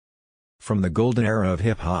From the golden era of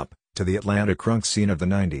hip-hop, to the Atlanta crunk scene of the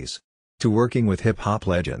 90s, to working with hip-hop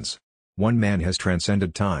legends, one man has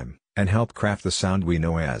transcended time, and helped craft the sound we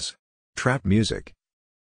know as trap music.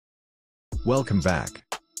 Welcome back.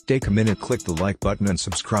 Take a minute, click the like button and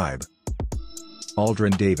subscribe.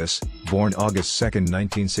 Aldrin Davis, born August 2,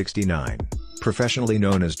 1969, professionally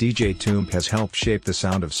known as DJ Toomp, has helped shape the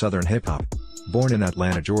sound of Southern hip-hop. Born in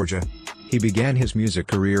Atlanta, Georgia, he began his music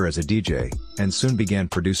career as a DJ, and soon began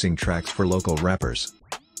producing tracks for local rappers.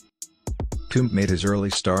 Toomp made his early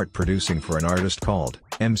start producing for an artist called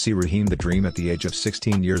MC Raheem the Dream at the age of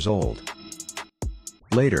 16 years old.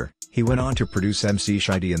 Later, he went on to produce MC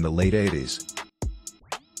Shady in the late 80s.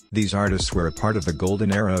 These artists were a part of the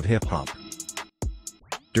golden era of hip-hop.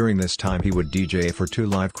 During this time he would DJ for 2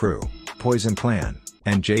 Live Crew, Poison Clan,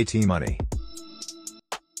 and JT Money.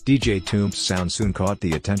 DJ Toomp's sound soon caught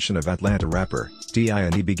the attention of Atlanta rapper D.I.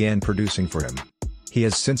 and he began producing for him. He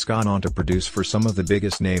has since gone on to produce for some of the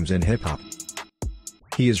biggest names in hip-hop.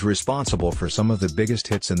 He is responsible for some of the biggest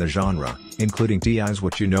hits in the genre, including D.I.'s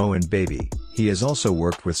What You Know and Baby. He has also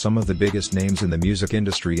worked with some of the biggest names in the music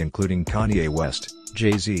industry, including Kanye West,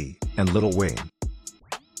 Jay-Z, and Lil Wayne.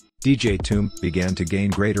 DJ Toomp began to gain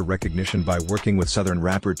greater recognition by working with Southern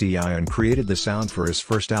rapper D.I. and created the sound for his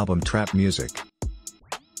first album Trap Music.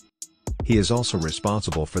 He is also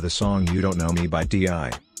responsible for the song You Don't Know Me by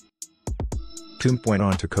D.I. Toomp went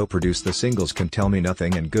on to co-produce the singles Can Tell Me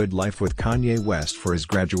Nothing and Good Life with Kanye West for his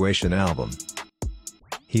graduation album.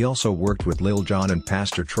 He also worked with Lil Jon and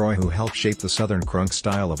Pastor Troy, who helped shape the Southern crunk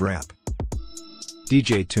style of rap.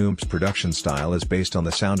 DJ Toomp's production style is based on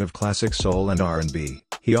the sound of classic soul and R&B.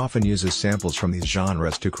 He often uses samples from these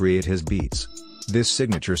genres to create his beats. This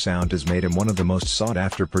signature sound has made him one of the most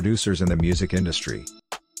sought-after producers in the music industry.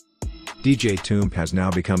 DJ Toomp has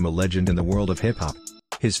now become a legend in the world of hip-hop.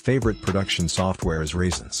 His favorite production software is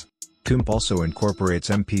Reasons. Toomp also incorporates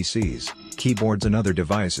MPCs, keyboards and other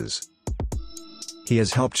devices. He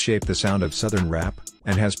has helped shape the sound of Southern rap,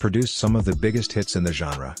 and has produced some of the biggest hits in the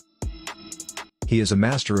genre. He is a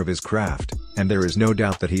master of his craft, and there is no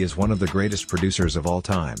doubt that he is one of the greatest producers of all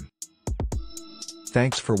time.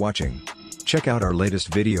 Thanks for watching. Check out our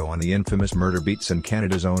latest video on the infamous murder beats and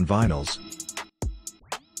Canada's own vinyls.